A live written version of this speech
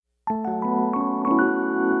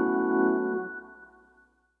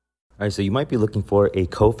All right, so you might be looking for a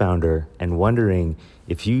co-founder and wondering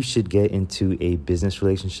if you should get into a business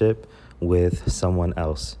relationship with someone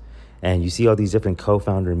else. And you see all these different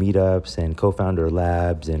co-founder meetups and co-founder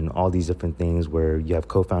labs and all these different things where you have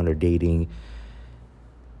co-founder dating.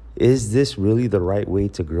 Is this really the right way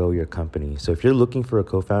to grow your company? So if you're looking for a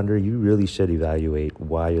co-founder, you really should evaluate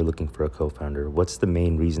why you're looking for a co-founder. What's the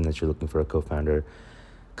main reason that you're looking for a co-founder?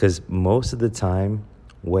 Because most of the time,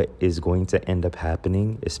 what is going to end up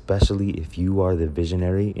happening, especially if you are the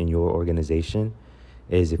visionary in your organization,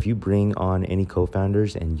 is if you bring on any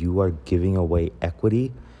co-founders and you are giving away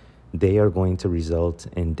equity, they are going to result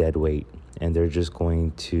in dead weight. And they're just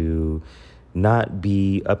going to not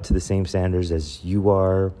be up to the same standards as you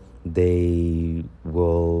are. They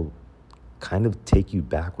will kind of take you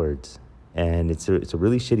backwards. And it's a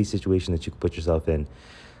really shitty situation that you could put yourself in.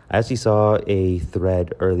 I actually saw a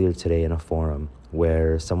thread earlier today in a forum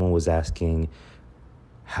where someone was asking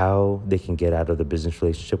how they can get out of the business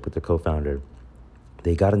relationship with their co-founder.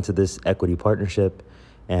 They got into this equity partnership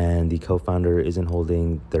and the co-founder isn't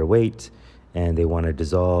holding their weight and they want to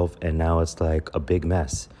dissolve, and now it's like a big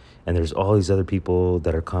mess. And there's all these other people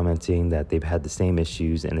that are commenting that they've had the same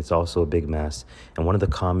issues and it's also a big mess. And one of the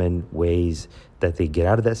common ways that they get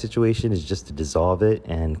out of that situation is just to dissolve it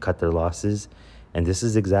and cut their losses. And this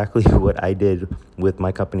is exactly what I did with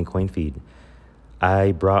my company, CoinFeed.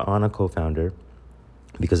 I brought on a co-founder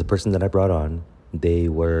because the person that I brought on, they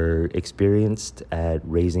were experienced at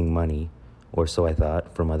raising money, or so I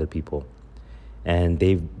thought, from other people. And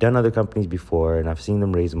they've done other companies before, and I've seen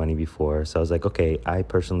them raise money before. So I was like, okay, I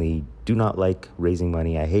personally do not like raising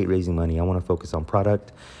money. I hate raising money. I want to focus on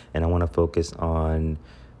product, and I want to focus on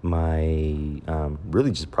my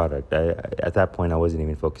really just product. At that point, I wasn't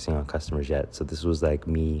even focusing on customers yet. So this was like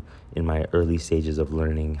me in my early stages of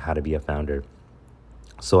learning how to be a founder.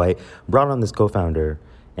 So I brought on this co-founder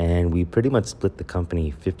and we pretty much split the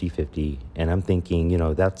company 50-50. And I'm thinking,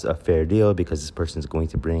 that's a fair deal because this person's going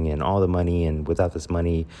to bring in all the money. And without this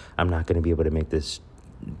money, I'm not going to be able to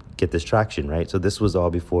get this traction, right? So this was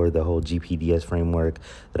all before the whole GPDS framework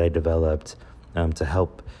that I developed to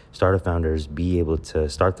help startup founders be able to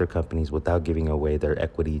start their companies without giving away their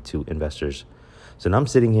equity to investors. So now I'm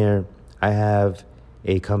sitting here, I have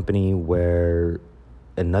a company where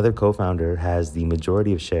another co-founder has the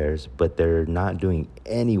majority of shares, but they're not doing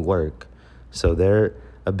any work. So their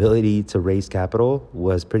ability to raise capital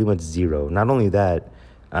was pretty much zero. Not only that,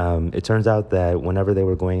 it turns out that whenever they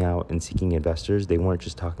were going out and seeking investors, they weren't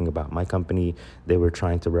just talking about my company. They were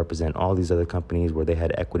trying to represent all these other companies where they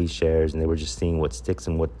had equity shares, and they were just seeing what sticks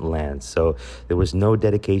and what lands. So there was no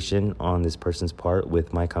dedication on this person's part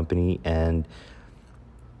with my company, and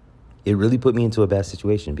it really put me into a bad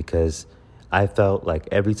situation because I felt like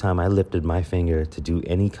every time I lifted my finger to do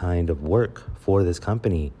any kind of work for this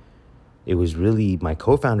company, it was really my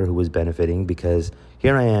co-founder who was benefiting because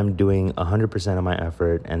here I am doing 100% of my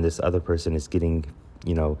effort and this other person is getting,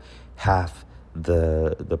 half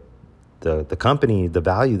the company, the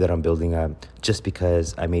value that I'm building up just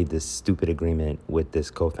because I made this stupid agreement with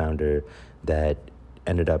this co-founder that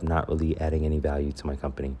ended up not really adding any value to my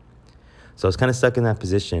company. So I was kind of stuck in that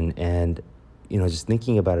position, and just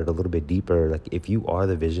thinking about it a little bit deeper, like if you are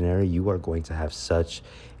the visionary, you are going to have such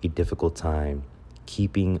a difficult time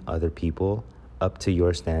keeping other people up to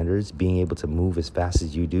your standards, being able to move as fast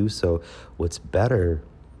as you do. So what's better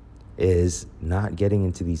is not getting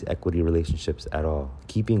into these equity relationships at all,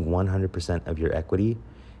 keeping 100% of your equity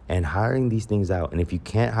and hiring these things out. And if you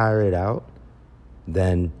can't hire it out,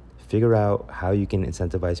 then figure out how you can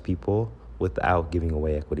incentivize people without giving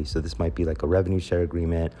away equity. So this might be like a revenue share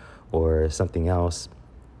agreement or something else.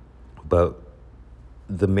 But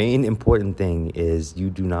the main important thing is you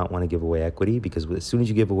do not want to give away equity, because as soon as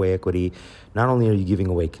you give away equity, not only are you giving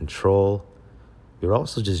away control, you're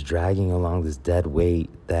also just dragging along this dead weight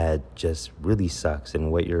that just really sucks. And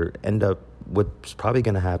what's probably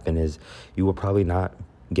going to happen is you will probably not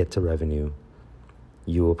get to revenue.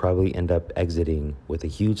 You will probably end up exiting with a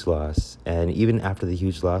huge loss. And even after the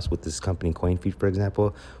huge loss with this company, CoinFeed, for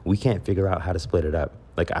example, we can't figure out how to split it up.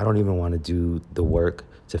 Like, I don't even want to do the work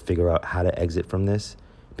to figure out how to exit from this,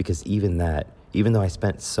 because even though I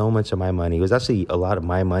spent so much of my money, it was actually a lot of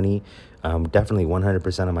my money, definitely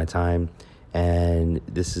 100% of my time, and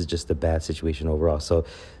this is just a bad situation overall. So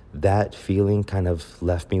that feeling kind of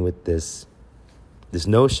left me with this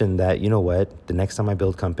notion that, the next time I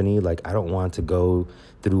build company, like, I don't want to go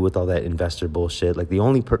through with all that investor bullshit. Like, the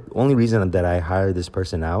only reason that I hired this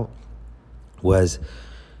person out was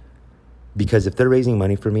because if they're raising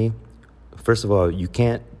money for me, first of all, you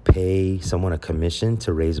can't pay someone a commission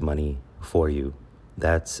to raise money for you.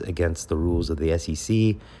 That's against the rules of the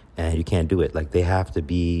SEC, and you can't do it. Like, they have to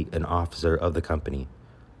be an officer of the company,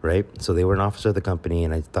 right? So they were an officer of the company,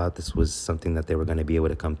 and I thought this was something that they were going to be able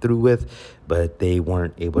to come through with, but they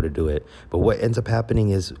weren't able to do it. But what ends up happening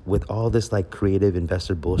is, with all this like creative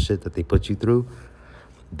investor bullshit that they put you through,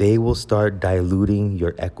 they will start diluting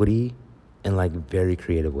your equity in like very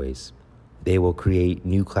creative ways. They will create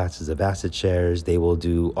new classes of asset shares. They will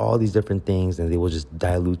do all these different things, and they will just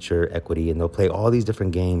dilute your equity, and they'll play all these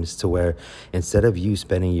different games to where instead of you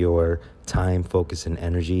spending your time, focus, and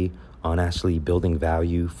energy on actually building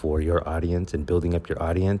value for your audience and building up your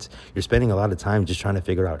audience, you're spending a lot of time just trying to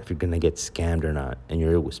figure out if you're going to get scammed or not. And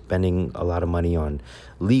you're spending a lot of money on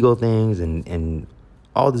legal things and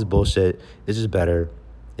all this bullshit. It's just better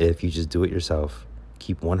if you just do it yourself.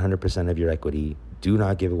 Keep 100% of your equity. Do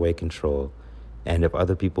not give away control. And if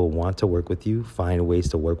other people want to work with you, find ways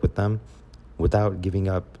to work with them without giving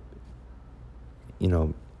up,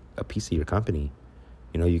 a piece of your company.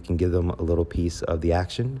 You can give them a little piece of the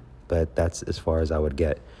action, but that's as far as I would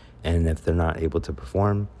get. And if they're not able to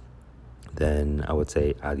perform, then I would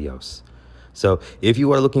say adios. So if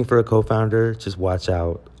you are looking for a co-founder, just watch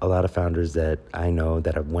out. A lot of founders that I know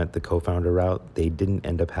that have went the co-founder route, they didn't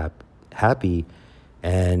end up happy.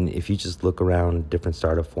 And if you just look around different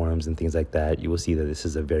startup forums and things like that, you will see that this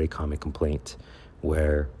is a very common complaint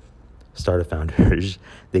where startup founders,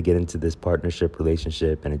 they get into this partnership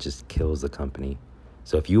relationship and it just kills the company.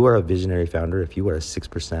 So if you are a visionary founder, if you are a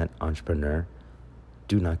 6% entrepreneur,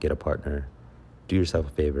 do not get a partner. Do yourself a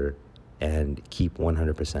favor and keep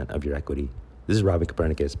 100% of your equity. This is Robin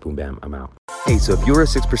Copernicus. Boom, bam, I'm out. Hey, so if you're a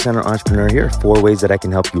 6%er entrepreneur, here are 4 ways that I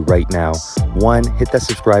can help you right now. 1, hit that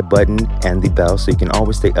subscribe button and the bell so you can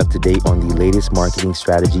always stay up to date on the latest marketing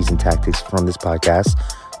strategies and tactics from this podcast.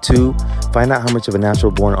 2, find out how much of a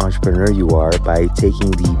natural born entrepreneur you are by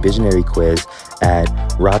taking the visionary quiz at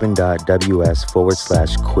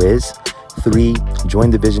robin.ws/quiz. 3, join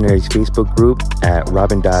the Visionaries Facebook group at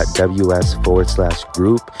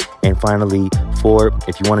robin.ws/group. And finally, 4,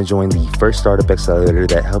 if you want to join the first startup accelerator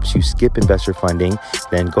that helps you skip investor funding,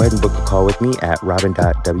 then go ahead and book a call with me at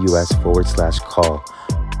robin.ws/call.